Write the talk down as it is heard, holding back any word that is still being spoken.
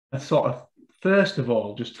sort of, first of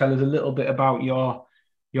all, just tell us a little bit about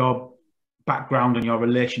your background and your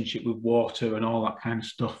relationship with water and all that kind of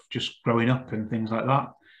stuff, just growing up and things like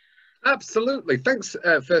that. Absolutely. Thanks,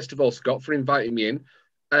 first of all, Scott, for inviting me in.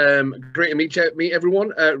 Great to meet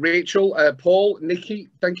everyone. Rachel, Paul, Nikki,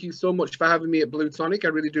 thank you so much for having me at Bluetonic. I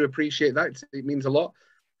really do appreciate that. It means a lot.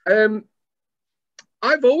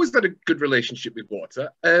 I've always had a good relationship with water.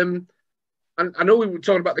 And I know we were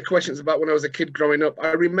talking about the questions about when I was a kid growing up.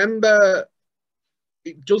 I remember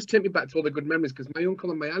it does take me back to all the good memories because my uncle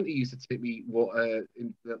and my auntie used to take me water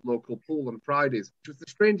in the local pool on Fridays, which was the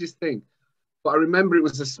strangest thing. But I remember it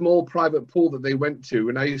was a small private pool that they went to,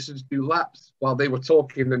 and I used to just do laps while they were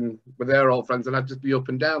talking and with their old friends, and I'd just be up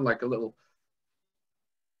and down like a little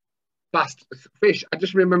fast fish. I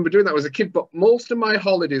just remember doing that as a kid. But most of my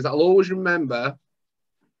holidays, I'll always remember,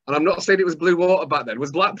 and I'm not saying it was blue water back then, it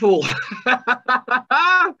was Blackpool.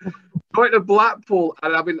 Going to Blackpool,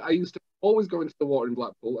 and I used to always go into the water in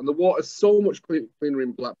Blackpool, and the water's so much cleaner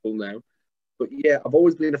in Blackpool now. But yeah, I've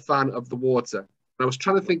always been a fan of the water. I was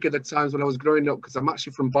trying to think of the times when I was growing up because I'm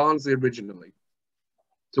actually from Barnsley originally.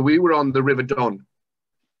 So we were on the River Don.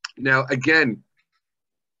 Now, again,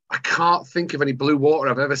 I can't think of any blue water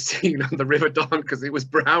I've ever seen on the River Don because it was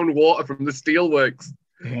brown water from the steelworks.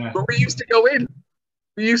 Yeah. But we used to go in.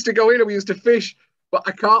 We used to go in and we used to fish. But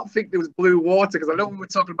I can't think there was blue water because I know we were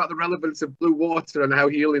talking about the relevance of blue water and how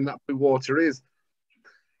healing that blue water is.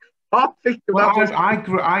 I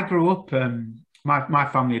grew up, my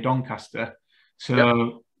family are Doncaster.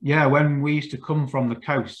 So yeah, when we used to come from the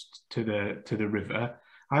coast to the river,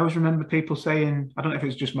 I always remember people saying, I don't know if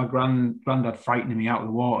it's just my granddad frightening me out of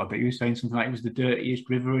the water, but he was saying something like it was the dirtiest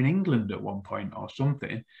river in England at one point or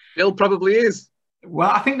something. Still probably is. Well,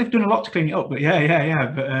 I think they've done a lot to clean it up, but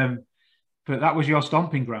yeah. But that was your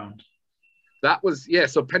stomping ground. That was,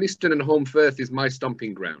 So Penistone and Home Firth is my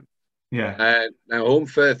stomping ground. Yeah. Now Home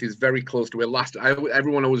Firth is very close to where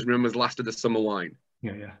everyone always remembers Last of the Summer Wine.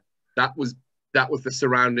 Yeah. That was the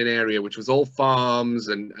surrounding area, which was all farms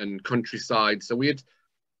and countryside. So we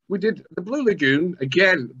did the Blue Lagoon.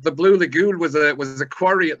 Again, the Blue Lagoon was a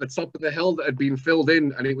quarry at the top of the hill that had been filled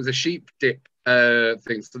in, and it was a sheep dip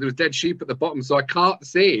thing. So there was dead sheep at the bottom. So I can't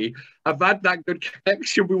say I've had that good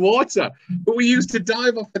connection with water. But we used to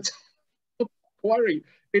dive off the top of the quarry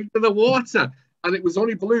into the water, and it was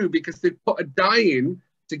only blue because they put a dye in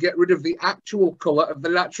to get rid of the actual colour of the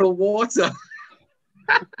natural water.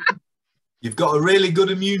 You've got a really good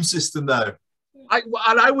immune system though.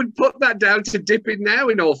 I would put that down to dipping now,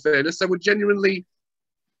 in all fairness. I would genuinely...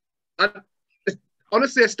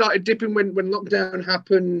 honestly, I started dipping when lockdown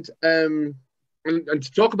happened. And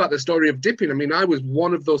to talk about the story of dipping, I mean, I was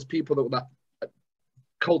one of those people that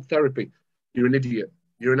cold therapy. You're an idiot.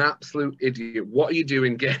 You're an absolute idiot. What are you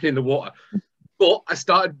doing getting in the water? But I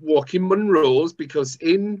started walking Munros because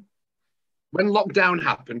when lockdown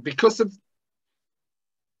happened, because of...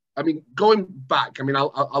 I mean, going back, I mean,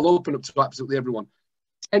 I'll open up to absolutely everyone.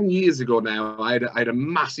 10 years ago now, I had a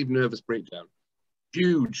massive nervous breakdown,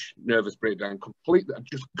 huge nervous breakdown,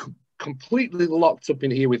 completely locked up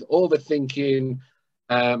in here with overthinking.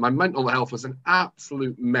 My mental health was an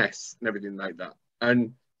absolute mess and everything like that.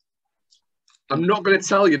 And I'm not going to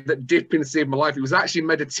tell you that dipping saved my life. It was actually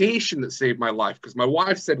meditation that saved my life because my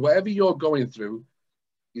wife said, whatever you're going through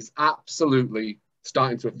is absolutely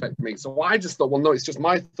starting to affect me. So I just thought, well, no, it's just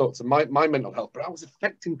my thoughts and my mental health, but I was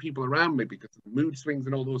affecting people around me because of the mood swings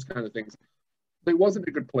and all those kind of things. So it wasn't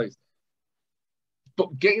a good place.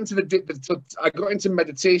 But getting to the dip, so I got into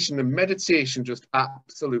meditation, and meditation just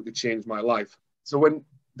absolutely changed my life. So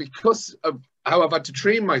because of how I've had to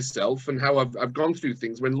train myself and how I've gone through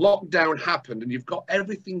things, when lockdown happened and you've got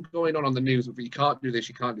everything going on the news, but you can't do this,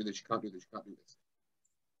 you can't do this, you can't do this, you can't do this.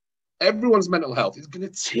 Everyone's mental health is going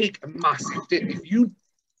to take a massive dip. If you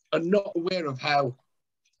are not aware of how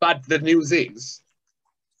bad the news is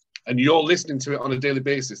and you're listening to it on a daily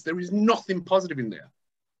basis, there is nothing positive in there.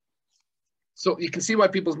 So you can see why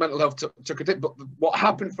people's mental health took a dip. But what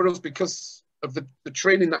happened for us because of the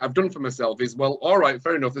training that I've done for myself is, well, all right,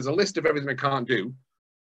 fair enough. There's a list of everything I can't do.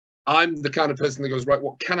 I'm the kind of person that goes, right,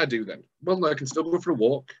 what can I do then? Well, no, I can still go for a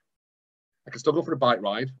walk. I can still go for a bike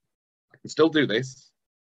ride. I can still do this.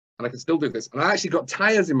 And I can still do this. And I actually got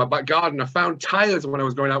tires in my back garden. I found tires when I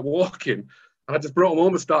was going out walking. And I just brought them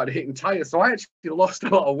home and started hitting tires. So I actually lost a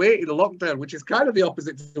lot of weight in the lockdown, which is kind of the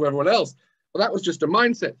opposite to everyone else. But that was just a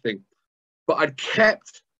mindset thing. But I'd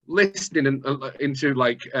kept listening into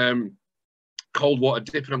like cold water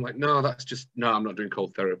dip. And I'm like, no, I'm not doing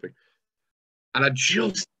cold therapy. And I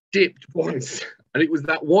just dipped once. And it was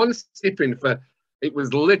that one sipping it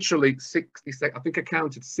was literally 60 seconds. I think I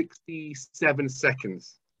counted 67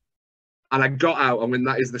 seconds. And I got out, and when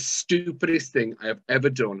that is the stupidest thing I have ever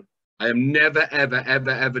done. I am never, ever, ever,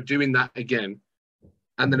 ever doing that again.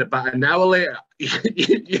 And then about an hour later,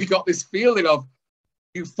 you got this feeling of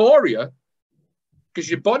euphoria because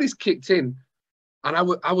your body's kicked in. And I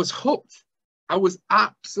was hooked. I was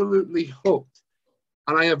absolutely hooked.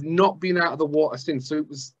 And I have not been out of the water since. So it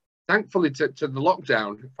was thankfully to the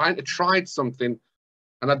lockdown. If I had tried something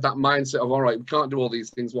and had that mindset of, all right, we can't do all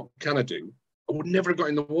these things, what can I do? I would never have got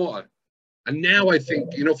in the water. And now I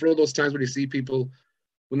think, you know, for all those times when you see people,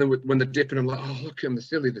 when they're dipping, I'm like, oh, look at them, they're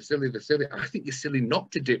silly, they're silly, they're silly. I think you're silly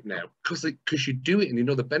not to dip now because you do it and you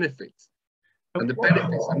know the benefits. And the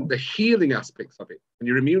benefits and the healing aspects of it and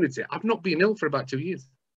your immunity. I've not been ill for about 2 years.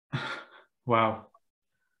 Wow.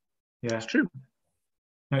 Yeah. It's true.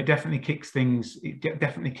 No, it definitely kicks things. It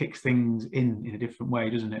definitely kicks things in a different way,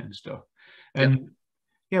 doesn't it, and stuff. And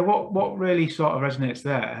yeah, what really sort of resonates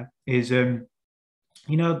there is, you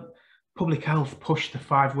know, public health pushed the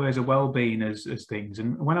 5 ways of well-being as things.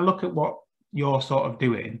 And when I look at what you're sort of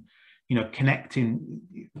doing, you know, connecting,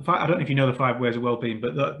 I don't know if you know the 5 ways of well-being,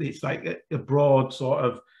 but it's like a broad sort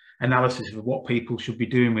of analysis of what people should be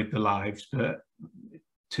doing with their lives. But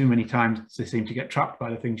too many times they seem to get trapped by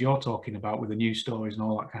the things you're talking about with the news stories and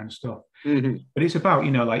all that kind of stuff. Mm-hmm. But it's about,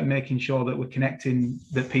 you know, like making sure that we're connecting,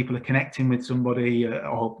 that people are connecting with somebody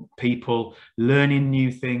or people, learning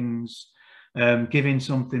new things, giving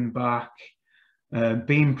something back,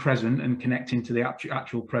 being present and connecting to the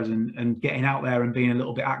actual present and getting out there and being a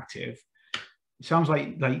little bit active. It sounds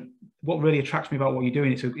like what really attracts me about what you're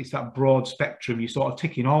doing, it's that broad spectrum. You're sort of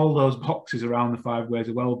ticking all those boxes around the 5 ways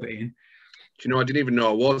of well-being. Do you know, I didn't even know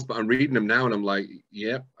I was, but I'm reading them now and I'm like,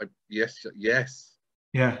 yeah, yes.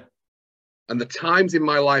 Yeah. And the times in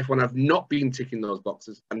my life when I've not been ticking those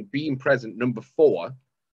boxes and being present, number 4,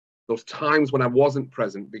 those times when I wasn't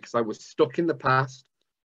present because I was stuck in the past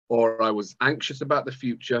or I was anxious about the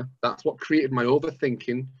future. That's what created my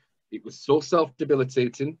overthinking. It was so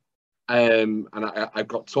self-debilitating. And I've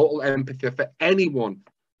got total empathy for anyone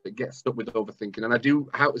that gets stuck with overthinking. And I do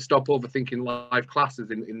How to Stop Overthinking live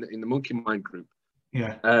classes in the Monkey Mind group.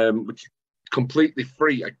 Yeah. Which is completely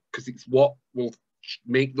free because it's what will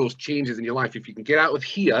make those changes in your life. If you can get out of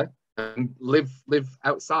here and live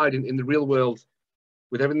outside in the real world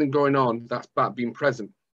with everything going on, that's about being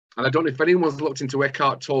present. And I don't know if anyone's looked into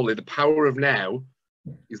Eckhart Tolle, The Power of Now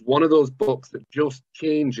is one of those books that just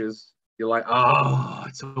changes. You're like, oh, I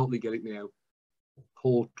totally get it now.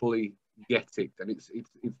 Totally get it. And it's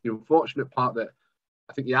the unfortunate part that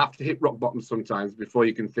I think you have to hit rock bottom sometimes before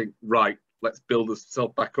you can think, right, let's build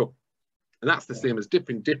ourselves back up. And that's the same as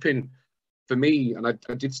dipping. Dipping for me, and I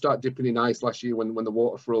did start dipping in ice last year when the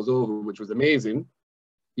water froze over, which was amazing,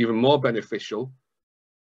 even more beneficial.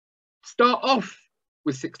 Start off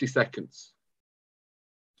with 60 seconds.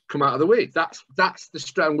 Come out of the way. That's the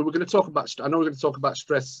stress. We're going to talk about. I know we're going to talk about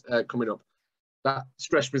stress coming up. That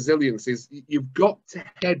stress resilience is you've got to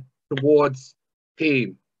head towards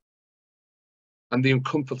pain and the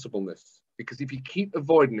uncomfortableness, because if you keep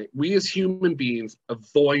avoiding it, we as human beings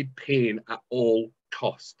avoid pain at all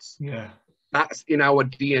costs. Yeah, that's in our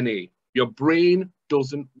DNA. Your brain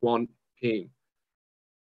doesn't want pain.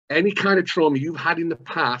 Any kind of trauma you've had in the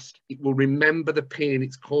past, it will remember the pain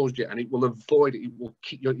it's caused you and it will avoid it. It will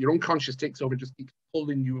keep your unconscious takes over and just keeps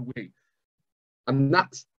pulling you away. And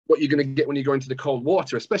that's what you're going to get when you go into the cold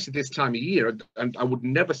water, especially this time of year. And I would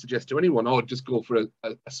never suggest to anyone, oh, just go for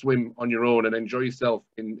a swim on your own and enjoy yourself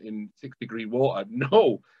in 6-degree water.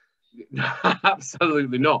 No,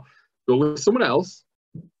 absolutely not. Go with someone else.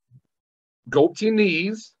 Go up to your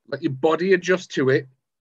knees, let your body adjust to it.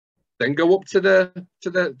 Then go up to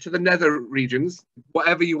the nether regions,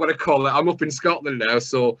 whatever you want to call it. I'm up in Scotland now,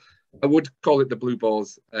 so I would call it the blue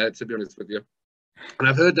balls, to be honest with you. And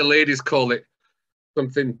I've heard the ladies call it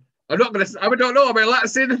something. I don't know. Am I allowed to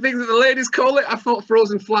say the things that the ladies call it? I thought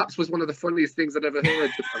frozen flaps was one of the funniest things I'd ever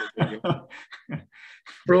heard.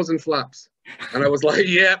 Frozen flaps. And I was like,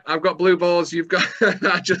 yeah, I've got blue balls. You've got.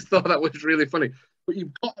 I just thought that was really funny. But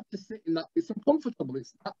you've got to sit in that. It's uncomfortable.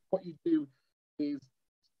 It's not what you do is.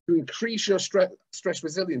 To increase your stress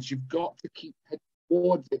resilience, you've got to keep head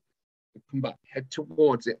towards it and come back, head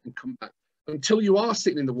towards it and come back until you are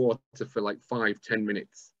sitting in the water for like 5-10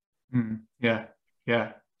 minutes. Yeah.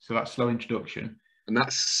 So that slow introduction. And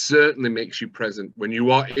that certainly makes you present when you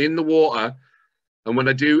are in the water. And when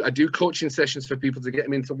I do coaching sessions for people to get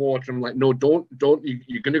them into water, I'm like, no, don't,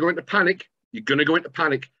 you're going to go into panic. You're going to go into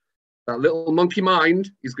panic. That little monkey mind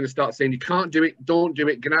is going to start saying, you can't do it. Don't do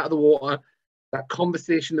it. Get out of the water. That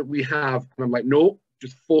conversation that we have, and I'm like, no,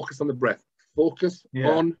 just focus on the breath. Focus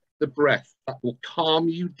on the breath. That will calm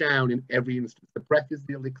you down in every instance. The breath is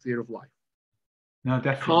the elixir of life. No,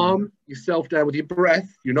 definitely. Calm yourself down with your breath.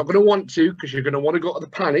 You're not going to want to, because you're going to want to go to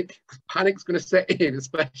the panic, because panic's going to set in,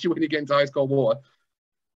 especially when you get into ice cold water.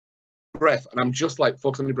 Breath. And I'm just like,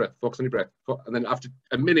 focus on your breath, focus on your breath. And then after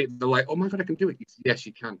a minute, they're like, oh my God, I can do it. Yes,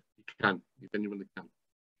 you can. You can. You genuinely can.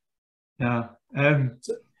 Yeah.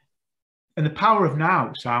 And the power of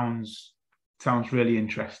now sounds really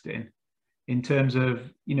interesting in terms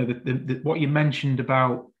of, you know, what you mentioned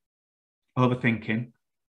about overthinking,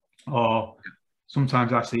 or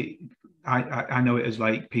sometimes I know it as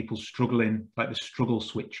like people struggling, like the struggle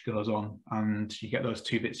switch goes on and you get those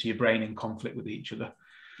two bits of your brain in conflict with each other.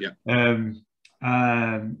 Yeah.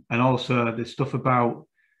 And also the stuff about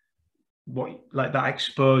what, like that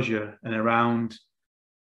exposure and around,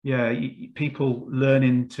 people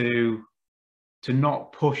learning to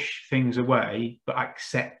not push things away, but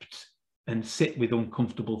accept and sit with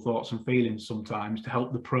uncomfortable thoughts and feelings sometimes to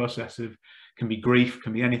help the process of, can be grief,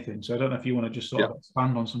 can be anything. So I don't know if you want to just sort of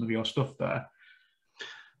expand on some of your stuff there.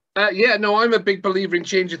 No, I'm a big believer in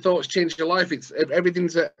change your thoughts, change your life. It's everything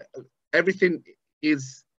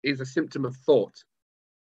is a symptom of thought.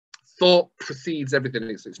 Thought precedes everything.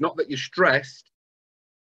 It's not that you're stressed.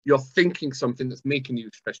 You're thinking something that's making you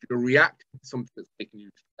stressed. You're reacting to something that's making you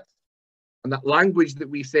stressed. And that language that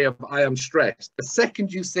we say of I am stressed, the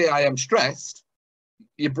second you say I am stressed,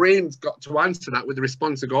 your brain's got to answer that with a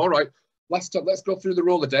response to go, all right, let's go through the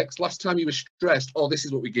Rolodex. Last time you were stressed, oh, this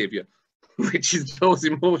is what we gave you, which is those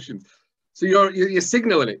emotions. So you're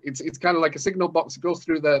signaling it. It's kind of like a signal box. It goes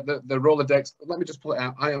through the Rolodex. Let me just pull it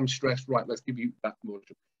out. I am stressed. Right, let's give you that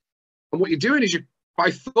emotion. And what you're doing is by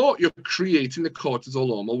thought, you're creating the cortisol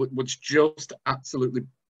hormone, which just absolutely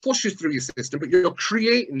flushes through your system, but you're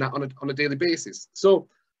creating that on a daily basis. So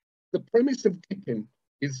the premise of dipping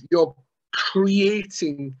is you're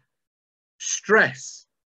creating stress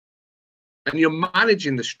and you're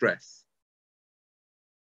managing the stress.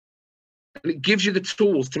 And it gives you the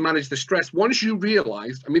tools to manage the stress. Once you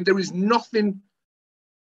realize, I mean, there is nothing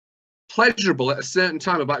pleasurable at a certain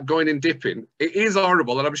time about going and dipping. It is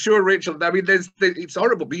horrible. And I'm sure, Rachel, I mean, it's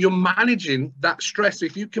horrible, but you're managing that stress. So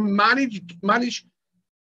if you can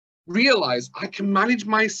realize I can manage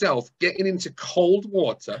myself getting into cold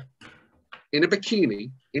water in a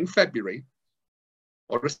bikini in February,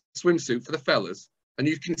 or a swimsuit for the fellas, and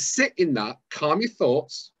you can sit in that, calm your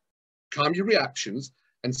thoughts, calm your reactions,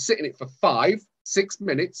 and sit in it for 5-6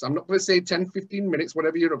 minutes. I'm not going to say 10-15 minutes,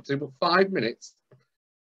 whatever you're up to, but 5 minutes.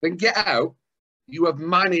 Then get out. You have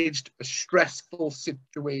managed a stressful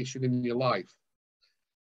situation in your life.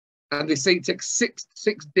 And they say it takes six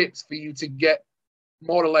dips for you to get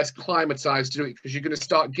more or less climatized to do it, because you're going to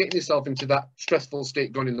start getting yourself into that stressful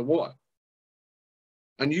state going in the water.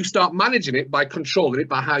 And you start managing it by controlling it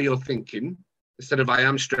by how you're thinking, instead of I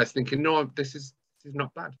am stressed, thinking, no, this is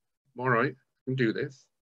not bad. I'm all right, I can do this.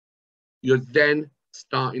 You're then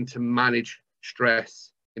starting to manage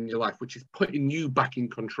stress in your life, which is putting you back in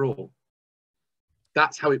control.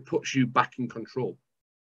 That's how it puts you back in control.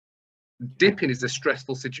 Dipping is a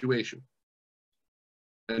stressful situation,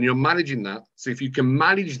 and you're managing that. So if you can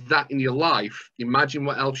manage that in your life, imagine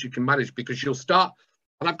what else you can manage, because you'll start.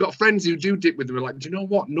 And I've got friends who do dip with them, like, do you know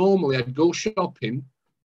what? Normally I'd go shopping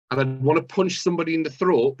and I'd want to punch somebody in the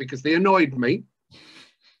throat because they annoyed me.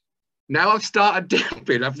 Now I've started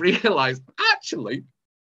dipping, I've realized actually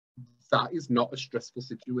that is not a stressful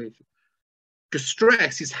situation. Because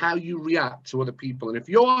stress is how you react to other people. And if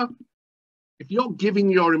you're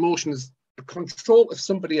giving your emotions the control of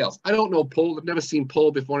somebody else, I don't know Paul, I've never seen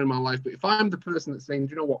Paul before in my life, but if I'm the person that's saying,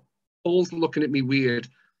 do you know what? Paul's looking at me weird,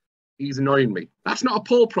 he's annoying me. That's not a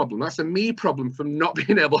Paul problem. That's a me problem from not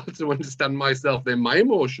being able to understand myself. They're my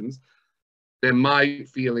emotions, they're my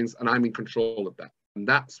feelings, and I'm in control of that. And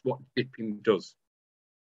that's what dipping does.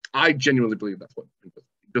 I genuinely believe that's what dipping does.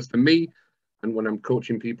 It does for me, and when I'm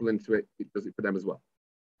coaching people into it, it does it for them as well.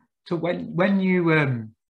 So when you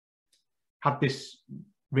had this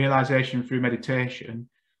realization through meditation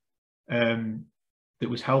that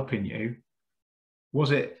was helping you,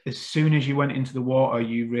 was it as soon as you went into the water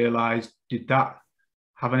you realized, did that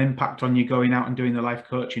have an impact on you going out and doing the life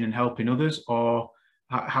coaching and helping others? Or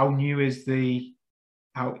how new is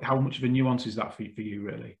how much of a nuance is that for you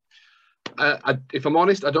really? If I'm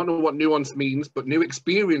honest, I don't know what nuance means, but new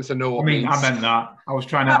experience I know what means. I meant that. I was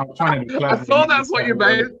trying to be clever. I thought that's what you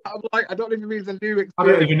meant. I'm like, I don't even mean the new experience. I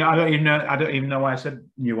don't even know why I said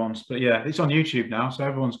nuance, but yeah, it's on YouTube now, so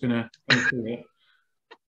everyone's gonna see it.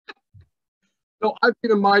 So I've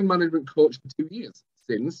been a mind management coach for 2 years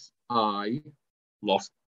since I lost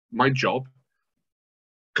my job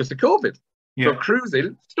because of COVID. Yeah. So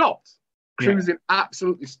cruising stopped. Cruising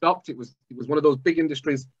absolutely stopped. It was one of those big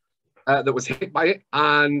industries that was hit by it,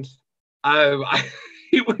 and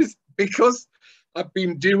it was because I've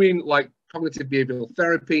been doing like cognitive behavioral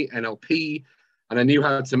therapy, NLP, and I knew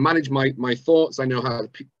how to manage my thoughts. I know how to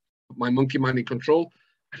put my monkey mind in control.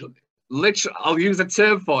 Literally, I'll use a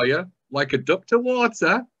term for you, like a duck to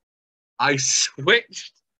water. I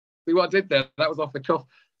switched. See what I did there? That was off the cuff.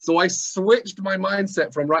 So I switched my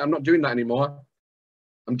mindset from, right, I'm not doing that anymore.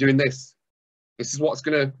 I'm doing this. This is what's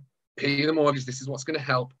going to pay the mortgage. This is what's going to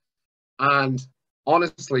help. And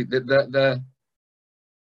honestly, the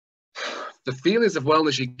feelings of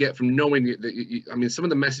wellness you get from knowing that I mean, some of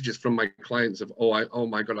the messages from my clients of, oh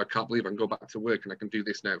my God, I can't believe I can go back to work and I can do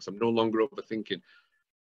this now because I'm no longer overthinking.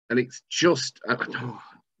 And it's just, I don't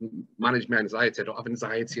manage my anxiety. I don't have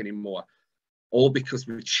anxiety anymore. All because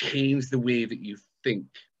we've changed the way that you think,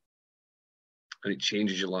 and it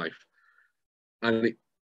changes your life. And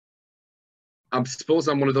I suppose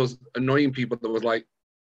I'm one of those annoying people that was like,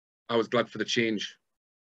 I was glad for the change.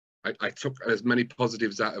 I took as many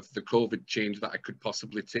positives out of the COVID change that I could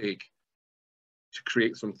possibly take to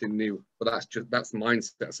create something new. But that's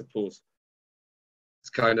mindset, I suppose. It's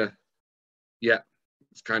kind of, yeah,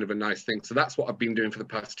 it's kind of a nice thing. So that's what I've been doing for the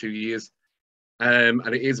past 2 years. And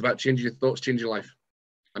it is about changing your thoughts, change your life.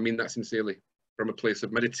 I mean that sincerely, from a place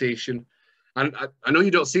of meditation. And I know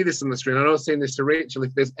you don't see this on the screen. I know I was saying this to Rachel.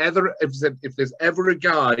 If there's ever a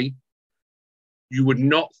guy you would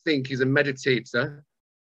not think is a meditator,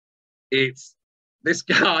 it's this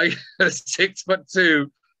guy,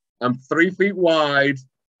 6'2". I'm 3 feet wide.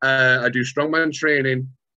 I do strongman training.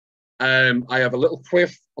 I have a little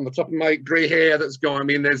quiff on the top of my grey hair that's going. I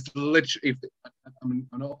mean, there's literally, I'm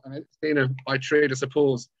an entertainer by trade, I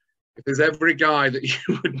suppose. If there's ever a guy that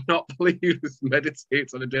you would not believe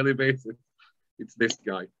meditates on a daily basis, it's this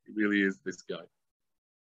guy. It really is this guy.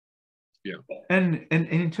 Yeah. And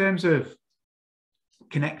in terms of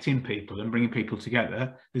connecting people and bringing people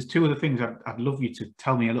together, there's two other things I'd love you to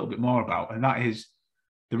tell me a little bit more about, and that is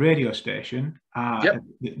the radio station, the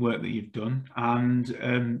work that you've done,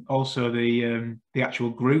 and also the actual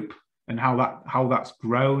group and how that's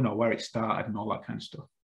grown or where it started and all that kind of stuff.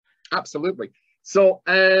 Absolutely. So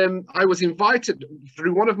I was invited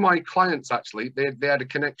through one of my clients. Actually, they had a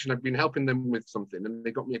connection. I've been helping them with something, and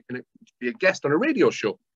they got me a connection to be a guest on a radio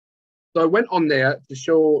show. So I went on there to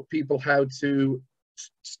show people how to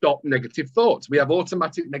stop negative thoughts. We have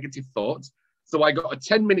automatic negative thoughts. So I got a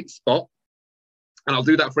 10-minute spot. And I'll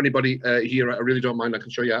do that for anybody here. I really don't mind. I can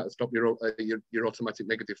show you how to stop your automatic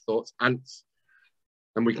negative thoughts. Ants,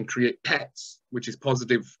 and we can create pets, which is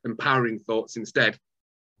positive, empowering thoughts instead.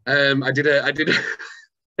 I did a 5,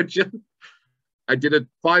 I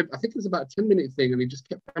think it was about a 10-minute thing, and he just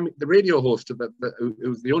kept, the radio host, who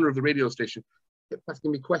was the owner of the radio station, kept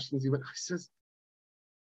asking me questions. He went, I says,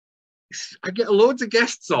 I get loads of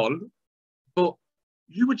guests on, but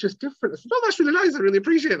you were just different. I said, oh, that's really nice. I really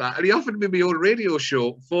appreciate that. And he offered me my own radio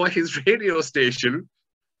show for his radio station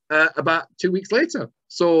about 2 weeks later.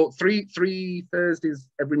 So three Thursdays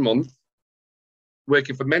every month,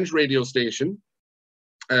 working for men's radio station.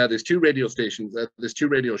 There's 2 radio stations. There's 2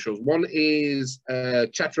 radio shows. One is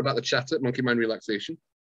Chatter About the Chatter, Monkey Mind Relaxation,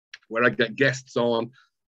 where I get guests on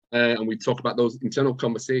and we talk about those internal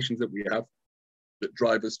conversations that we have that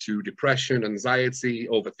drive us to depression, anxiety,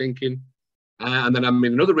 overthinking. And then I'm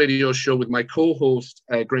in another radio show with my co-host,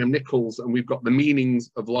 Graham Nichols, and we've got The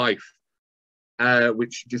Meanings of Life,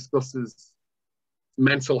 which discusses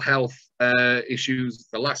mental health issues.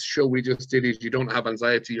 The last show we just did is You Don't Have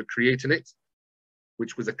Anxiety, You're Creating It,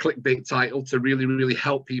 which was a clickbait title to really, really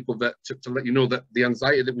help people to let you know that the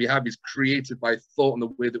anxiety that we have is created by thought and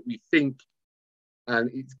the way that we think,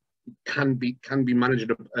 and it can be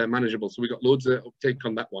manageable. So we got loads of uptake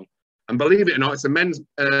on that one. And believe it or not, it's a men's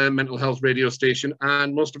mental health radio station,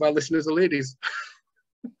 and most of our listeners are ladies.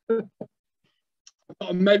 Like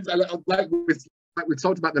we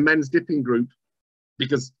talked about the men's dipping group,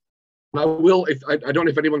 because I don't know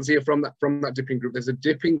if anyone's here from that dipping group. There's a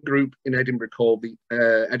dipping group in Edinburgh called the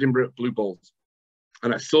Edinburgh Blue Balls,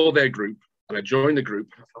 and I saw their group and I joined the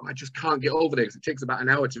group. I thought, I just can't get over there because it takes about an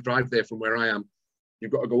hour to drive there from where I am.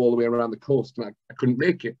 You've got to go all the way around the coast, and I couldn't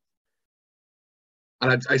make it.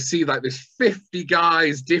 And I see like there's 50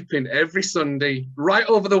 guys dipping every Sunday right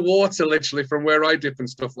over the water, literally from where I dip and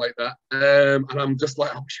stuff like that. And I'm just like,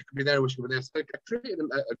 I wish I could be there, I wish I could be there. So I created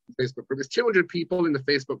a Facebook group. There's 200 people in the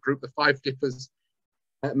Facebook group, the 5 dippers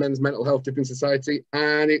at Men's Mental Health Dipping Society.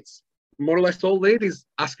 And it's more or less all ladies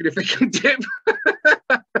asking if they can dip.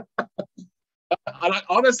 And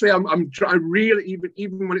honestly, I really,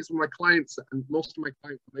 even when it's with my clients, and most of my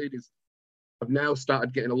clients are ladies, I've now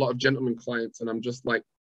started getting a lot of gentleman clients, and I'm just like,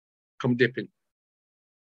 come dipping.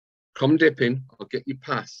 come dipping, I'll get you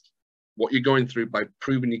past what you're going through by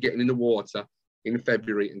proving you're getting in the water in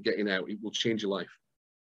February and getting out. It will change your life.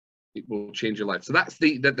 It will change your life. So that's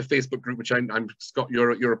the Facebook group, which I'm Scott,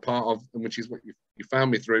 you're a part of, and which is what you found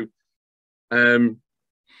me through.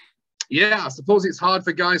 Yeah, I suppose it's hard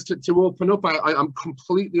for guys to open up. I'm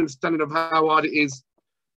completely understanding of how hard it is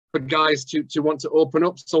for guys to want to open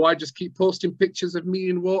up. So I just keep posting pictures of me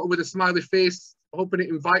in water with a smiley face, hoping it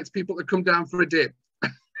invites people to come down for a dip.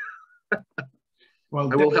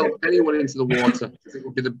 Well, I will help anyone into the water.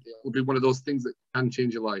 It will be one of those things that can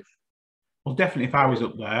change your life. Well, definitely, if I was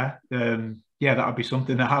up there, yeah, that would be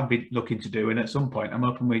something that I'd be looking to do. And at some point, I'm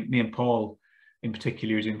hoping me and Paul, in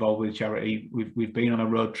particular, who's involved with the charity, we've been on a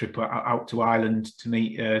road trip out to Ireland to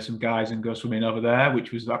meet some guys and go swimming over there,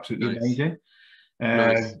 which was absolutely amazing.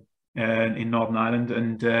 Nice. In Northern Ireland,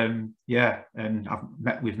 and yeah, and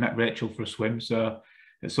we've met Rachel for a swim. So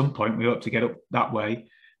at some point, we hope to get up that way.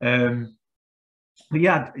 But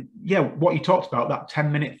yeah, what you talked about, that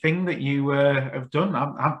 10-minute thing that you have done,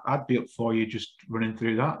 I'd be up for you just running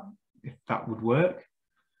through that, if that would work.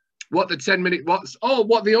 What, the 10-minute,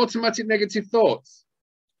 what the automatic negative thoughts?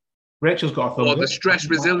 Rachel's got a thumbs up. The stress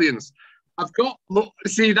resilience. Look,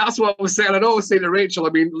 see, that's what I was saying. I'd always say to Rachel,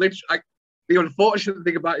 I mean, literally, the unfortunate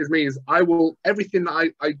thing about it is me is everything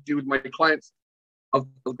that I do with my clients, I'll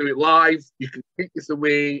do it live. You can take this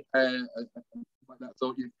away, and like that.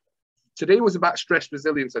 So today was about stress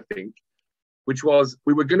resilience, I think, which was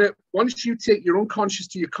once you take your unconscious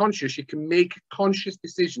to your conscious, you can make a conscious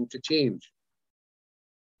decision to change.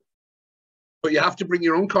 But you have to bring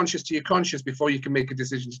your unconscious to your conscious before you can make a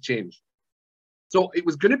decision to change. So it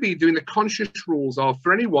was going to be doing the conscious rules of,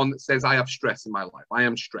 for anyone that says, I have stress in my life, I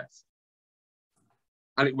am stressed.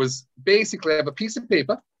 And it was basically, I have a piece of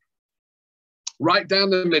paper, right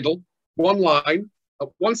down the middle, one line. At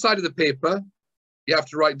one side of the paper, you have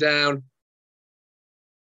to write down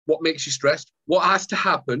what makes you stressed, what has to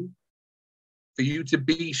happen for you to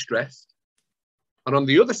be stressed. And on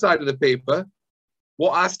the other side of the paper,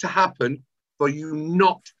 what has to happen for you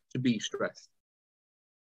not to be stressed.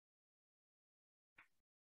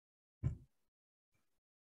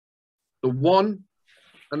 The one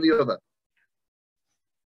and the other.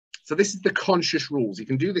 So this is the conscious rules. You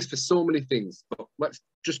can do this for so many things, but let's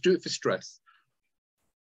just do it for stress.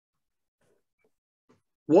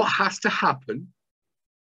 What has to happen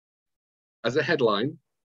as a headline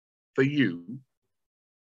for you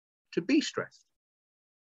to be stressed?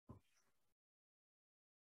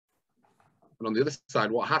 And on the other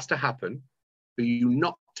side, what has to happen for you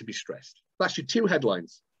not to be stressed? That's your two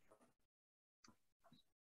headlines.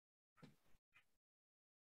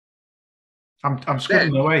 I'm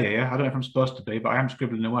scribbling away here. I don't know if I'm supposed to be, but I am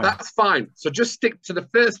scribbling away. That's fine. So just stick to the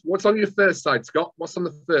first. What's on your first side, Scott? What's on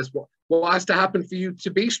the first? What has to happen for you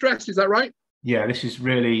to be stressed? Is that right? Yeah, this is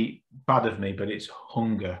really bad of me, but it's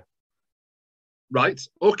hunger. Right.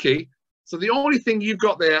 Okay. So the only thing you've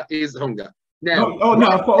got there is hunger. Now, no,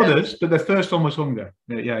 I've got others, but the first one was hunger.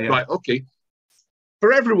 Yeah. Right. Okay.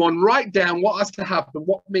 For everyone, write down what has to happen.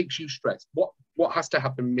 What makes you stressed? What has to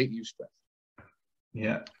happen to make you stressed?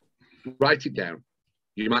 Yeah. Write it down.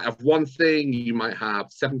 You might have one thing. You might have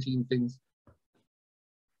 17 things.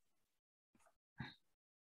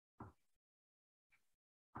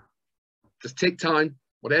 Just take time,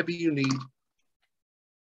 whatever you need.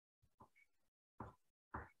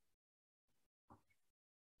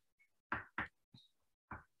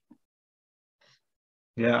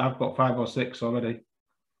 Yeah, I've got 5 or 6 already.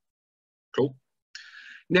 Cool.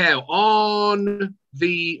 Now, on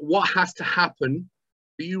the what has to happen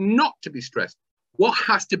for you not to be stressed, what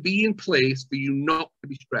has to be in place for you not to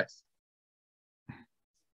be stressed?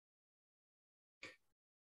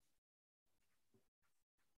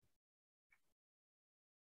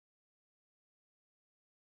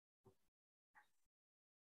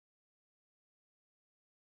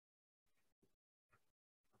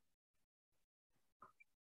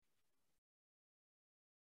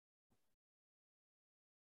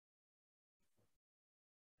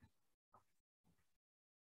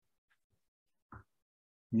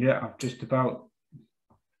 Yeah, I've just about.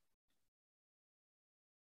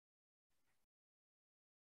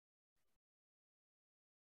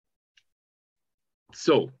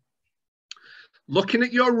 So, looking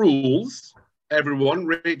at your rules, everyone,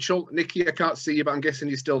 Rachel, Nikki, I can't see you, but I'm guessing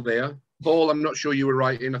you're still there. Paul, I'm not sure you were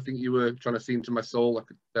writing. I think you were trying to see into my soul, I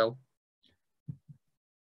could tell.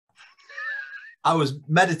 I was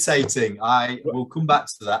meditating. I will come back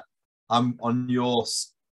to that. I'm on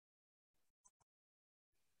yours.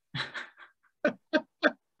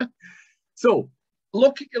 So,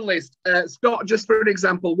 look at your list. Scott, just for an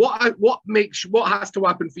example, what has to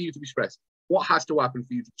happen for you to be stressed? What has to happen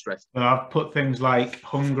for you to be stressed? I've put things like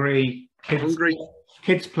hungry, kids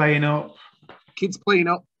playing up. Kids playing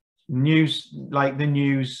up. News, like the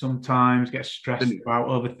news sometimes get stressed about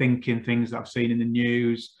overthinking things that I've seen in the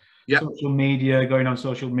news. Yep. Social media, going on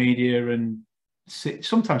social media, and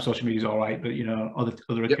sometimes social media is all right, but you know,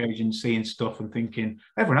 other occasions seeing stuff and thinking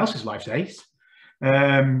everyone else's life's ace.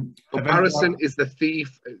 Comparison is the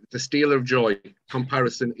thief, the stealer of joy.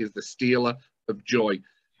 Comparison is the stealer of joy.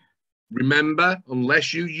 Remember,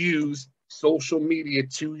 unless you use social media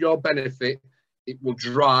to your benefit, it will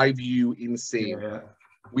drive you insane. Yeah.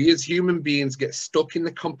 We as human beings get stuck in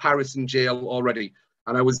the comparison jail already.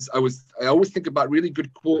 And I always think about really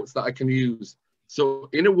good quotes that I can use. So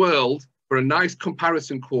in a world, for a nice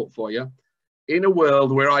comparison quote for you, in a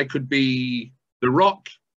world where I could be The Rock,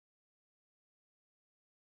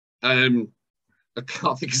 I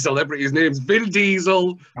can't think of celebrities' names, Vin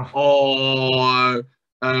Diesel, or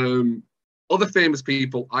other famous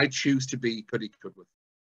people, I choose to be Cuddy Cudworth.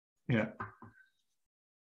 Yeah.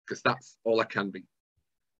 Because that's all I can be.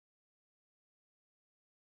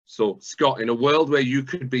 So, Scott, in a world where you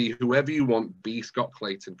could be whoever you want, be Scott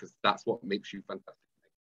Clayton, because that's what makes you fantastic.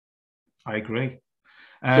 I agree.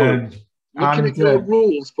 So, looking at your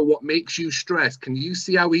rules for what makes you stressed, can you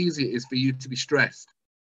see how easy it is for you to be stressed?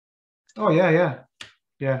 Oh, yeah.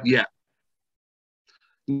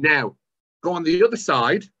 Now, go on the other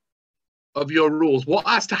side of your rules. What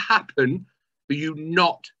has to happen for you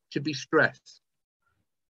not to be stressed?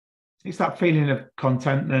 It's that feeling of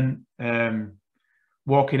contentment,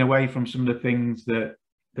 walking away from some of the things that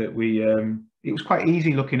we it was quite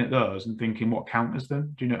easy looking at those and thinking what counters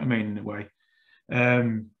them. Do you know what I mean, in a way?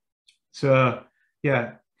 So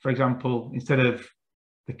yeah, for example, instead of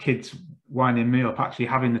the kids winding me up, actually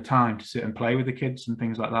having the time to sit and play with the kids and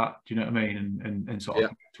things like that. Do you know what I mean? And sort of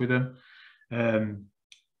connect with them.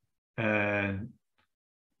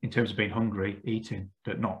 In terms of being hungry, eating,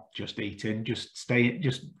 but not just eating,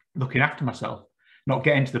 just looking after myself. Not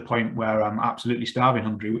getting to the point where I'm absolutely starving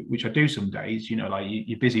hungry, which I do some days, you know, like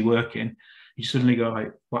you're busy working, you suddenly go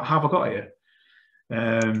like, what have I got here?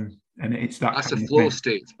 And it's that's a flow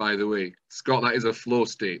state, by the way. Scott, that is a flow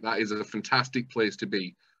state. That is a fantastic place to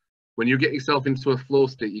be. When you get yourself into a flow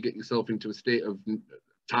state, you get yourself into a state of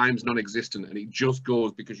time's non-existent, and it just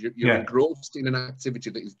goes because you're engrossed in an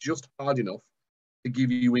activity that is just hard enough to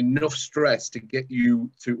give you enough stress to get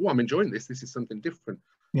you to, oh, I'm enjoying this. This is something different.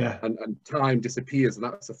 Yeah. And time disappears, and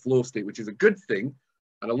that's a flow state, which is a good thing.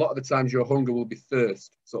 And a lot of the times your hunger will be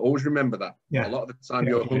thirst. So always remember that. Yeah. A lot of the time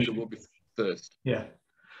your hunger will be thirst. Yeah.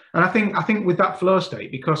 And I think with that flow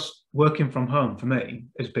state, because working from home for me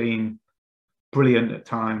has been brilliant at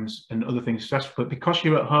times and other things stressful, but because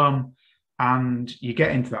you're at home and you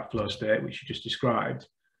get into that flow state, which you just described,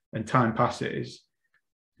 and time passes,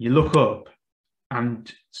 you look up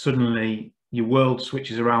and suddenly your world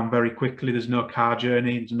switches around very quickly. There's no car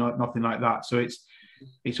journey, there's nothing like that. So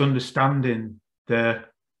it's understanding the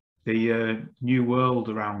new world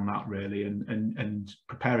around that, really, and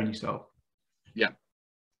preparing yourself. Yeah.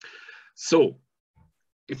 So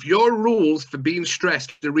if your rules for being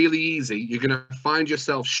stressed are really easy, you're going to find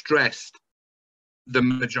yourself stressed the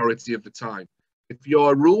majority of the time. If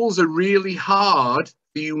your rules are really hard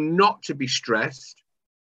for you not to be stressed,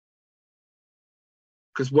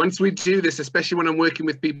 because once we do this, especially when I'm working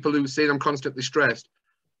with people who say I'm constantly stressed,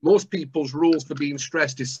 most people's rules for being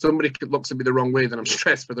stressed is somebody looks at me the wrong way, then I'm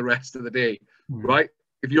stressed for the rest of the day, right?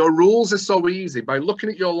 If your rules are so easy, by looking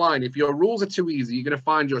at your line, if your rules are too easy, you're going to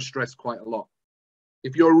find you're stressed quite a lot.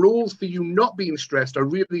 If your rules for you not being stressed are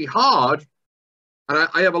really hard, and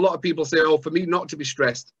I have a lot of people say, oh, for me not to be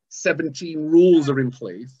stressed, 17 rules are in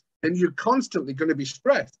place, then you're constantly going to be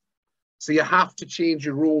stressed. So you have to change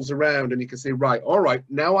your rules around, and you can say, right, all right,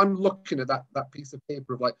 now I'm looking at that piece of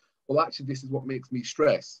paper of like, well, actually, this is what makes me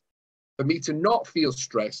stress. For me to not feel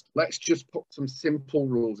stressed, let's just put some simple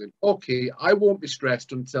rules in. Okay, I won't be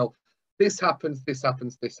stressed until this happens, this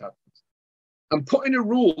happens, this happens. And putting a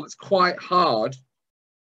rule that's quite hard,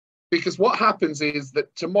 because what happens is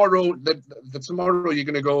that tomorrow, tomorrow you're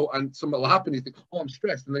going to go and something will happen. You think, oh, I'm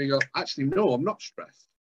stressed. And then you go, actually, no, I'm not stressed.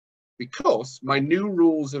 Because my new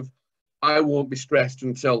rules of I won't be stressed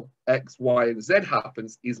until X, Y, and Z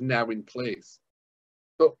happens is now in place.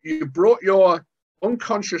 So you brought your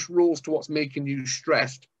unconscious rules to what's making you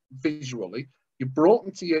stressed visually. You brought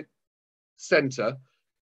them to your center,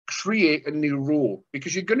 create a new rule,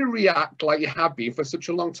 because you're going to react like you have been for such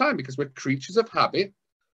a long time, because we're creatures of habit,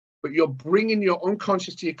 but you're bringing your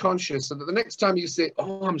unconscious to your conscious, so that the next time you say,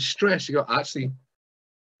 oh, I'm stressed, you go, actually,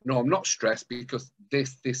 no, I'm not stressed because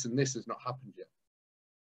this, and this has not happened yet.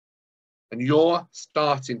 And you're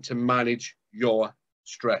starting to manage your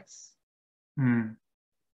stress.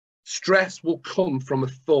 Stress will come from a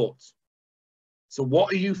thought. So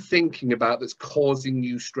what are you thinking about that's causing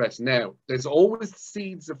you stress? Now, there's always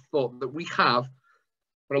seeds of thought that we have.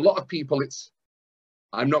 For a lot of people, it's,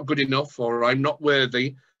 I'm not good enough, or I'm not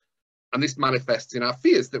worthy. And this manifests in our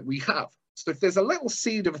fears that we have. So if there's a little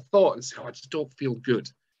seed of a thought and say, oh, I just don't feel good,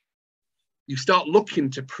 you start looking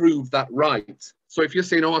to prove that right. So if you're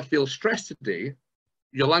saying, oh, I feel stressed today,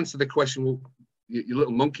 you'll answer the question, well, your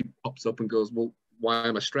little monkey pops up and goes, well, why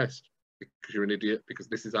am I stressed? Because you're an idiot, because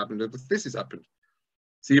this has happened, and this has happened.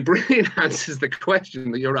 So your brain answers the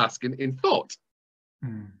question that you're asking in thought.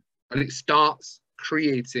 And it starts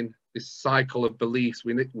creating this cycle of beliefs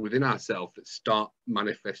within ourselves that start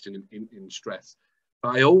manifesting in stress.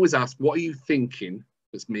 But I always ask, what are you thinking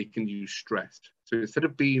that's making you stressed? So instead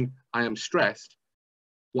of being, I am stressed,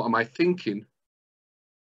 what am I thinking?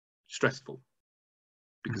 Stressful.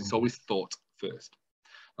 Because it's always thought first.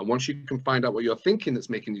 And once you can find out what you're thinking that's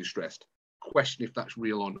making you stressed, question if that's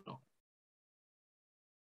real or not.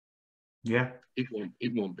 Yeah. It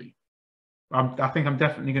won't be. I think I'm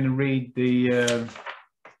definitely going to read the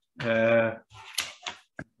I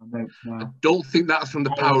don't think that's from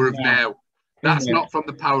the Power of Now. That's not from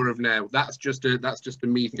the Power of Now. That's just a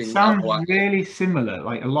me thing. It sounds really similar.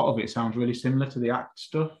 Like a lot of it sounds really similar to the ACT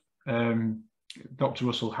stuff. Dr.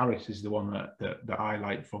 Russell Harris is the one that I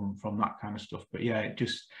like from that kind of stuff. But yeah, it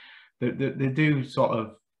just they do sort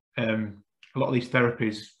of a lot of these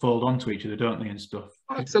therapies fold onto each other, don't they, and stuff.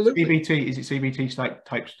 Absolutely. CBT, is it CBT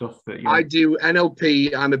type stuff that you? I do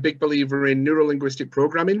NLP. I'm a big believer in neuro-linguistic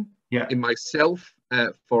programming. Yeah. In myself,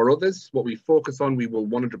 for others, what we focus on, we will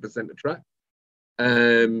 100% attract.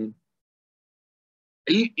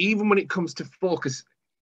 Even when it comes to focus,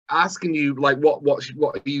 asking you like, what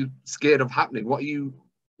are you scared of happening? What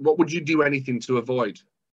would you do anything to avoid?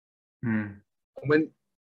 When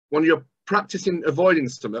you're practicing avoiding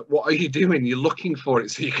something, what are you doing? You're looking for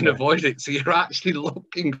it so you can avoid it. So you're actually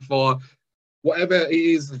looking for whatever it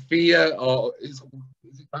is, the fear, or is it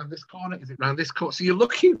around this corner? Is it around this corner? So you're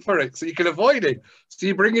looking for it so you can avoid it. So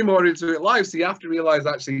you're bringing more into it live. So you have to realize,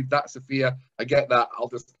 actually, that's a fear. I get that. I'll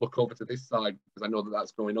just look over to this side because I know that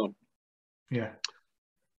that's going on. Yeah.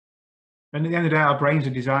 And at the end of the day, our brains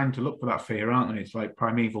are designed to look for that fear, aren't they? It's like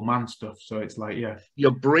primeval man stuff. So it's like, yeah.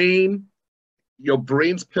 Your brain's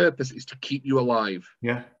purpose is to keep you alive.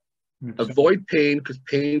 Yeah. 100%. Avoid pain, because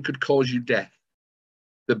pain could cause you death.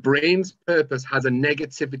 The brain's purpose has a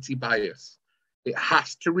negativity bias. It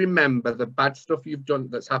has to remember the bad stuff you've done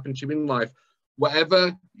that's happened to you in life.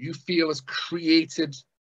 Whatever you feel has created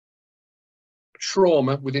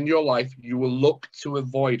trauma within your life, you will look to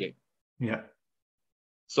avoid it. Yeah.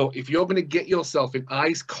 So if you're going to get yourself in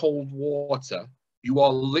ice cold water, you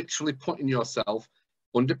are literally putting yourself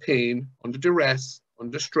under pain, under duress,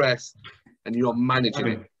 under stress, and you're managing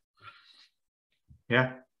it.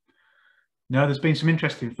 Yeah. No, there's been some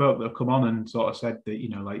interesting folk that have come on and sort of said that, you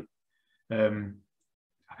know, like,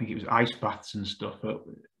 I think it was ice baths and stuff, but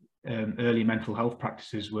early mental health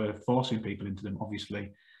practices were forcing people into them.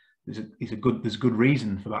 Obviously, there's good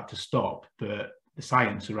reason for that to stop, but the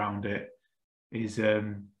science around it is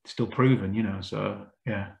still proven, you know, so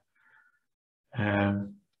yeah.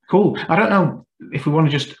 Cool. I don't know if we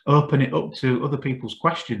want to just open it up to other people's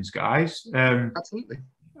questions, guys. Absolutely.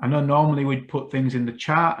 I know normally we'd put things in the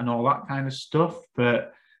chat and all that kind of stuff,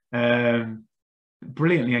 but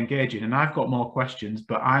brilliantly engaging. And I've got more questions,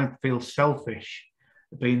 but I feel selfish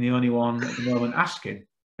being the only one at the moment asking.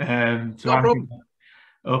 So I'm going to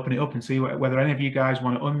open it up and see whether any of you guys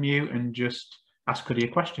want to unmute and just ask Cuddy a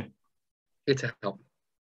question. Here to help.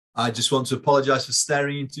 I just want to apologise for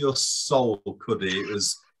staring into your soul, Cuddy. It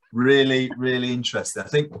was really, really interesting. I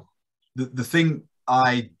think the thing,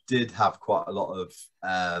 I did have quite a lot of,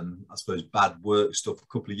 I suppose, bad work stuff a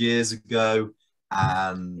couple of years ago,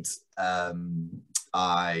 and a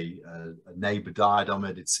neighbour died on me.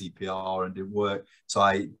 I did CPR and didn't work, so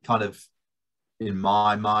I kind of, in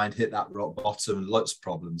my mind, hit that rock bottom and lots of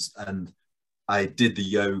problems. And I did the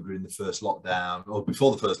yoga in the first lockdown, or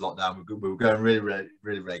before the first lockdown. We were going really,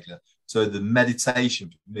 really regular. So the meditation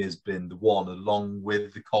for me has been the one, along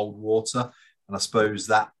with the cold water, and I suppose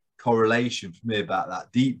that correlation for me about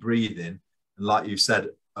that deep breathing, and like you said,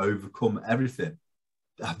 overcome everything.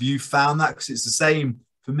 Have you found that? Because it's the same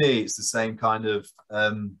for me. It's the same kind of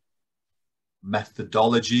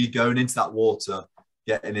methodology, going into that water,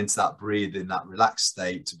 getting into that breathing, that relaxed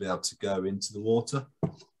state to be able to go into the water.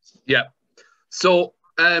 Yeah. So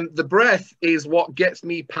The breath is what gets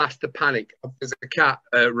me past the panic. There's a cat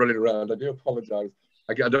running around. I do apologise.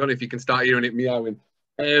 I don't know if you can start hearing it meowing.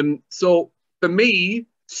 So for me,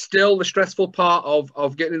 still the stressful part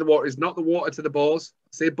of getting in the water is not the water to the balls. I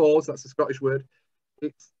say balls, that's a Scottish word.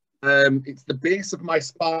 It's the base of my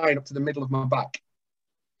spine up to the middle of my back.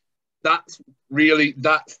 That's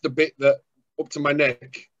the bit that up to my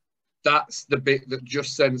neck. That's the bit that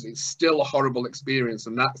just sends. It's still a horrible experience,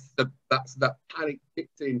 and that's that panic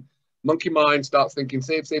kicked in. Monkey mind starts thinking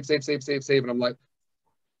save, and I'm like,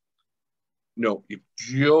 no, you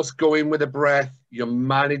just go in with a breath. You're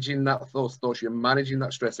managing those thoughts. You're managing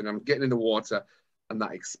that stress, and I'm getting in the water, and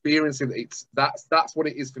that experiencing. That's what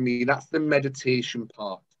it is for me. That's the meditation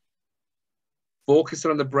part. Focusing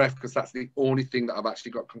on the breath, because that's the only thing that I've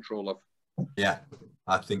actually got control of. Yeah,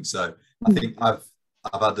 I think so. I think I've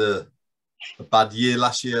had a bad year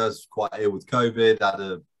last year. I was quite ill with COVID, had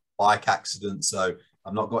a bike accident, so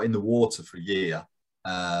I've not got in the water for a year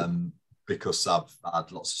because I've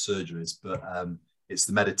had lots of surgeries. But it's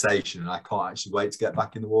the meditation, and I can't actually wait to get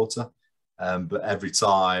back in the water. But every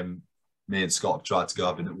time me and Scott have tried to go,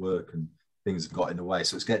 I've been at work and things have got in the way.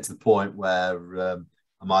 So it's getting to the point where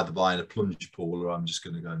I'm either buying a plunge pool or I'm just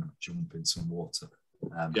going to go and jump in some water.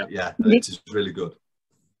 Yeah, it is really good.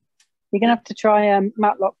 You're going to have to try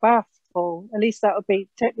Matlock Bath, or at least that would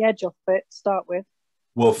take the edge off it to start with.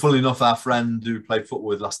 Well, funnily enough, our friend who played football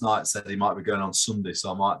with last night said he might be going on Sunday,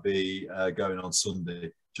 so I might be going on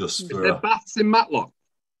Sunday just for. Is there baths in Matlock?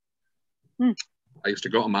 I used to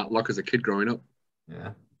go to Matlock as a kid growing up.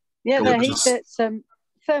 Yeah, it's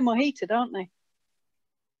thermal heated, aren't they?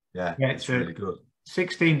 Yeah, it's really good.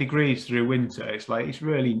 16 degrees through winter. It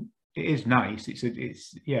is nice. It's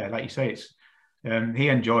like you say, it's he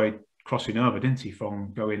enjoyed crossing over, didn't he,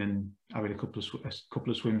 from going and having a couple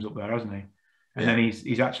of swims up there, hasn't he? And then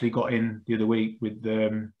he's actually got in the other week with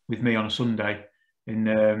me on a Sunday in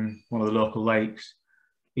one of the local lakes.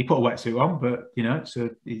 He put a wetsuit on, but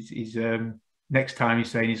he's next time he's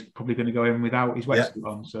saying he's probably going to go in without his wetsuit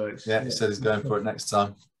on. So he said he's going for it next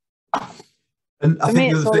time. And for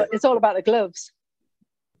me, it's all about the gloves.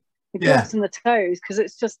 The gloves and the toes, because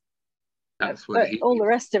it's just all the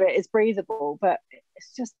rest of it is breathable, but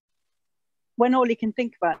it's just when all you can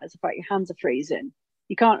think about is about your hands are freezing,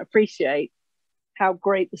 you can't appreciate how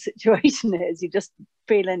great the situation is.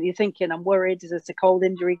 You're thinking, I'm worried, is this a cold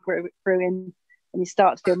injury brewing? And you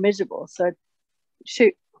start to feel miserable. So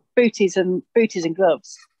shoot, booties and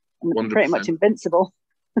gloves, and 100%. Pretty much invincible.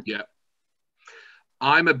 Yeah.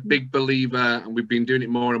 I'm a big believer, and we've been doing it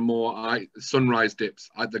more and more. Sunrise dips.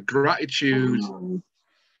 The gratitude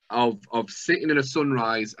of sitting in a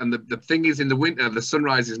sunrise, and the thing is, in the winter, the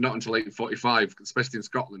sunrise is not until 8:45, especially in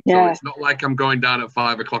Scotland. Yeah. So it's not like I'm going down at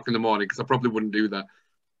 5 o'clock in the morning, because I probably wouldn't do that.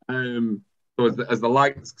 So as the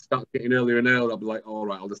lights start getting earlier and earlier, I'll be like, all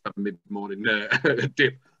right, I'll just have a mid-morning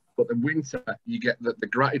dip. But the winter, you get the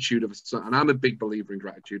gratitude of a sun, and I'm a big believer in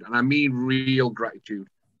gratitude, and I mean real gratitude.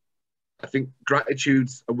 I think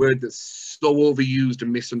gratitude's a word that's so overused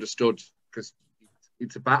and misunderstood, because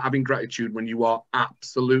it's about having gratitude when you are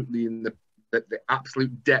absolutely in the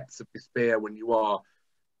absolute depths of despair, when you are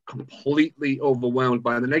completely overwhelmed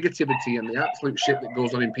by the negativity and the absolute shit that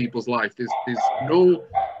goes on in people's life. There's no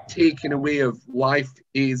taking away of life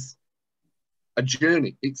is a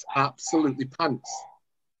journey. It's absolutely pants.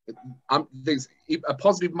 A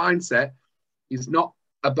positive mindset is not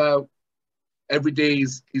about every day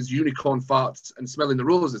is unicorn farts and smelling the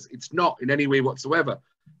roses. It's not in any way whatsoever.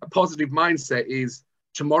 A positive mindset is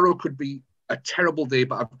tomorrow could be a terrible day,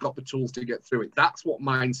 but I've got the tools to get through it. That's what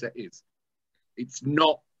mindset is. It's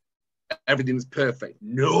not everything's perfect.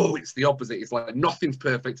 No, it's the opposite. It's like nothing's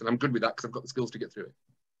perfect, and I'm good with that because I've got the skills to get through it.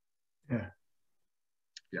 Yeah.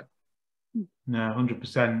 No,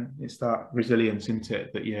 100%. It's that resilience, isn't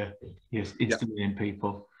it, that you're instantly in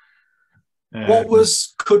people. What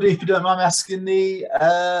was, Cuddy, if you don't mind me asking,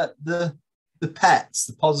 the pets,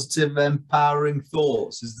 the positive, empowering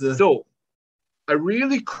thoughts? So a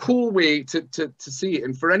really cool way to see it,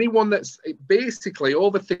 and for anyone that's basically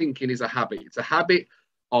overthinking is a habit. It's a habit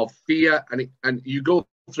of fear, and you go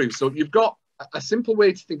through. So you've got a simple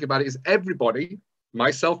way to think about it is everybody,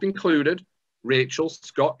 myself included, Rachel,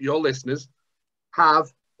 Scott, your listeners,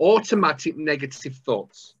 have automatic negative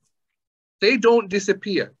thoughts. They don't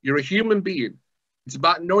disappear. You're a human being. It's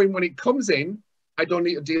about knowing when it comes in, I don't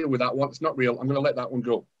need to deal with that one. It's not real. I'm going to let that one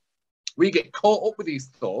go. We get caught up with these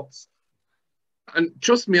thoughts. And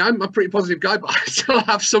trust me, I'm a pretty positive guy, but I still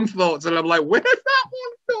have some thoughts. And I'm like, where did that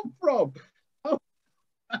one come from?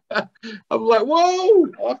 I'm like, whoa,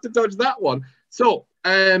 I'll have to dodge that one. So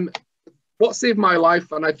what saved my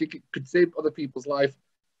life, and I think it could save other people's life,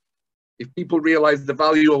 if people realize the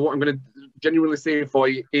value of what I'm going to genuinely say for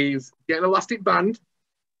you, is get an elastic band,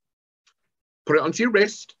 put it onto your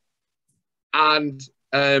wrist, and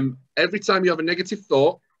every time you have a negative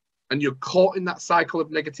thought and you're caught in that cycle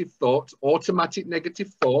of negative thoughts, automatic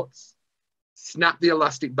negative thoughts, snap the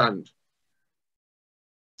elastic band.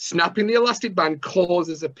 Snapping the elastic band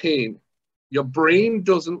causes a pain. Your brain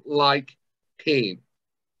doesn't like pain.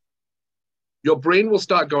 Your brain will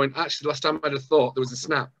start going, actually, last time I had a thought, there was a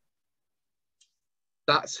snap.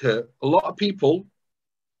 That's hurt. A lot of people,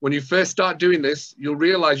 when you first start doing this, you'll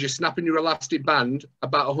realize you're snapping your elastic band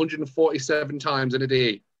about 147 times in a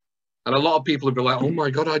day. And a lot of people will be like, oh my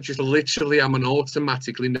God, I just literally am an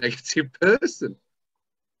automatically negative person.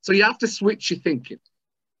 So you have to switch your thinking.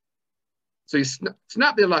 So you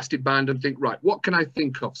snap the elastic band and think, right, what can I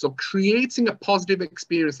think of? So creating a positive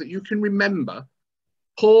experience that you can remember.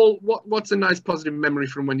 Paul, what's a nice positive memory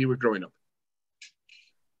from when you were growing up?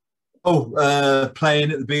 Oh,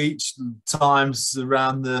 playing at the beach, times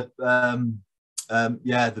around the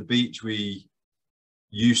the beach. We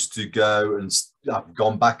used to go, and I've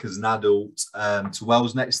gone back as an adult to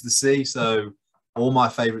wells next to the sea. So all my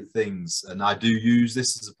favourite things, and I do use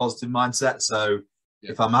this as a positive mindset. So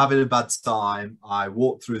if I'm having a bad time, I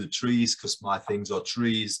walk through the trees, because my things are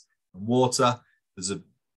trees and water. There's a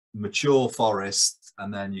mature forest,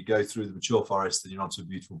 and then you go through the mature forest and you're onto a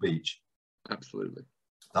beautiful beach. Absolutely.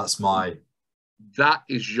 That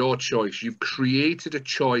is your choice. You've created a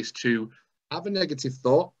choice to have a negative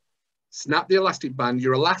thought, snap the elastic band.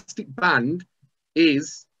 Your elastic band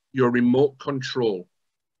is your remote control.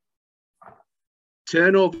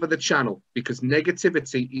 Turn over the channel, because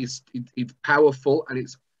negativity is powerful, and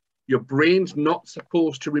your brain's not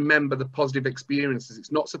supposed to remember the positive experiences.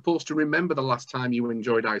 It's not supposed to remember the last time you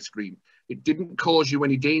enjoyed ice cream. It didn't cause you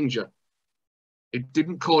any danger. It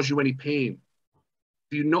didn't cause you any pain.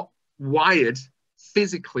 You're not wired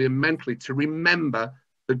physically and mentally to remember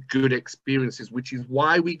the good experiences, which is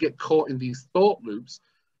why we get caught in these thought loops.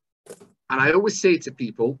 And I always say to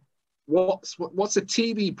people, what's a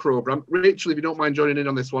TV program? Rachel, if you don't mind joining in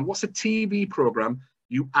on this one, what's a TV program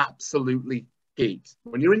you absolutely hate?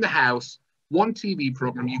 When you're in the house, one TV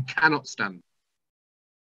program you cannot stand.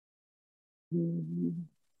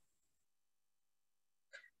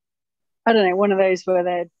 I don't know, one of those where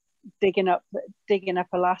they're digging up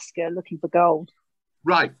Alaska looking for gold.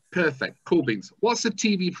 Right, perfect. Cool beans. What's a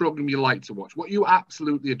TV program you like to watch? What you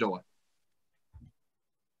absolutely adore?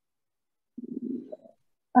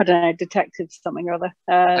 I don't know, detective something or other.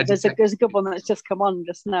 There's a good one that's just come on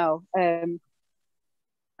just now.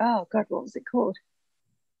 Oh God, what was it called?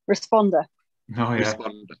 Responder. Oh yeah.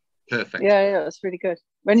 Responder. Perfect. Yeah, it's really good.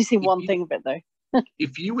 I've only seen one thing of it though.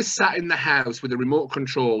 If you were sat in the house with a remote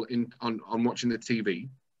control on watching the TV,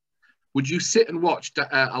 would you sit and watch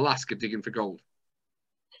Alaska digging for gold?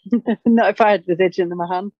 Not if I had the digit in my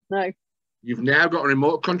hand, no. You've now got a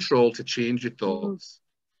remote control to change your thoughts.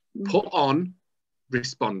 Put on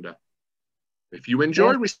Responder. If you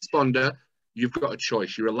enjoy Responder, you've got a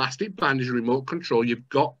choice. Your elastic band is your remote control. You've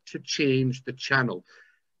got to change the channel.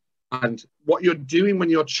 And what you're doing when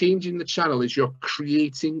you're changing the channel is you're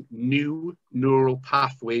creating new neural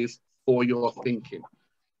pathways for your thinking.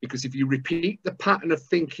 Because if you repeat the pattern of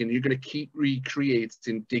thinking, you're going to keep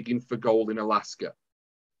recreating digging for gold in Alaska,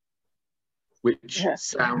 which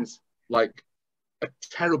sounds like a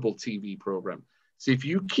terrible TV program. So if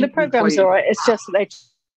you keep the program's all right, it's just that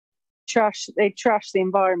they trash the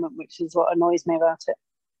environment, which is what annoys me about it.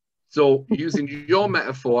 So using your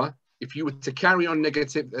metaphor, if you were to carry on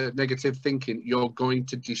negative thinking, you're going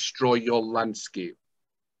to destroy your landscape.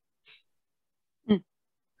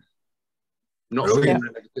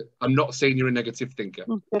 I'm not saying you're a negative thinker,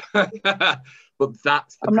 but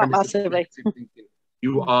that's the premise of negative thinking.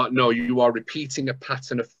 You are repeating a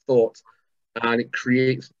pattern of thought, and it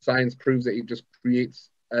creates, science proves that it just creates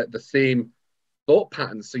the same thought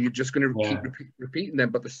patterns. So you're just going to keep repeating them.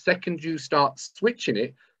 But the second you start switching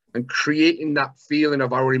it and creating that feeling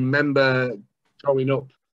of, I remember growing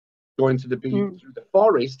up, going to the beach through the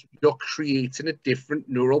forest, you're creating a different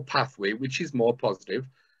neural pathway, which is more positive.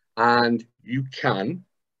 And you can,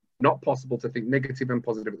 not possible to think negative and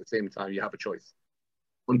positive at the same time. You have a choice.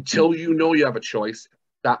 Until you know you have a choice,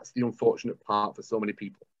 that's the unfortunate part for so many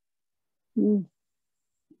people. And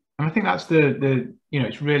I think that's the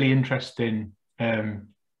it's really interesting,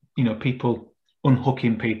 people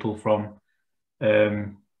unhooking people from,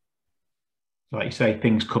 like you say,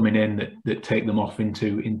 things coming in that take them off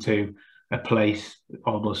into a place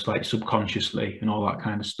almost like subconsciously and all that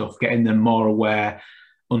kind of stuff, getting them more aware,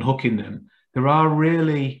 unhooking them. There are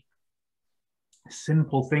really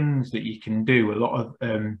simple things that you can do. A lot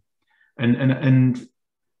of And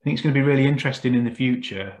I think it's going to be really interesting in the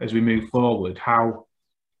future as we move forward how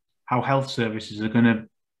health services are going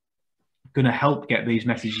to help get these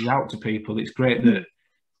messages out to people. It's great that,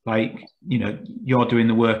 like, you know, you're doing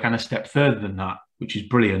the work and a step further than that, which is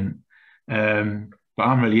brilliant. But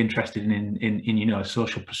I'm really interested in you know,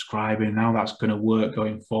 social prescribing and how that's going to work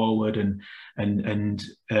going forward. And I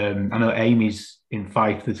know Amy's in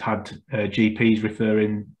Fife has had GPs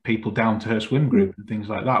referring people down to her swim group and things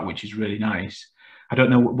like that, which is really nice. I don't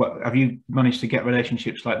know, what have you managed to get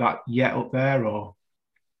relationships like that yet up there, or?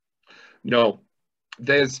 No,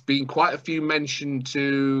 there's been quite a few mentioned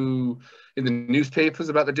in the newspapers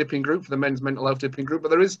about the dipping group, for the men's mental health dipping group, but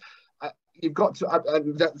there is, you've got to,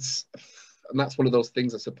 that's one of those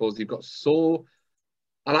things, I suppose. You've got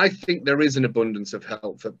and I think there is an abundance of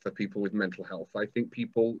help for people with mental health. I think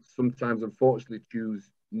people sometimes, unfortunately, choose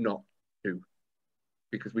not to,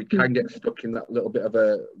 because we can get stuck in that little bit of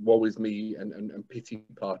a woe is me and pity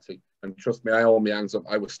party. And trust me, I hold my hands up.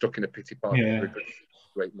 I was stuck in a pity party for a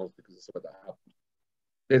great month because of something that happened.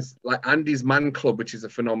 There's like Andy's Man Club, which is a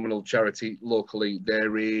phenomenal charity locally.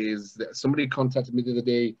 Somebody contacted me the other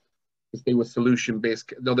day because they were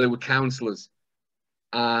solution-based. No, they were counsellors.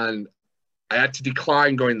 And I had to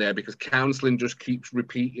decline going there because counselling just keeps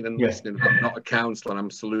repeating and listening. I'm not a counsellor.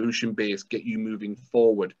 I'm solution-based, get you moving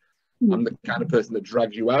forward. I'm the kind of person that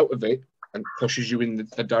drags you out of it and pushes you in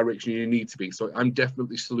the direction you need to be. So I'm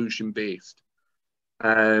definitely solution-based.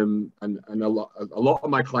 And a lot of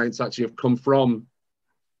my clients actually have come from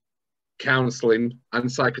counselling and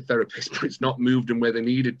psychotherapist, but it's not moved them where they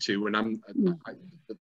needed to. And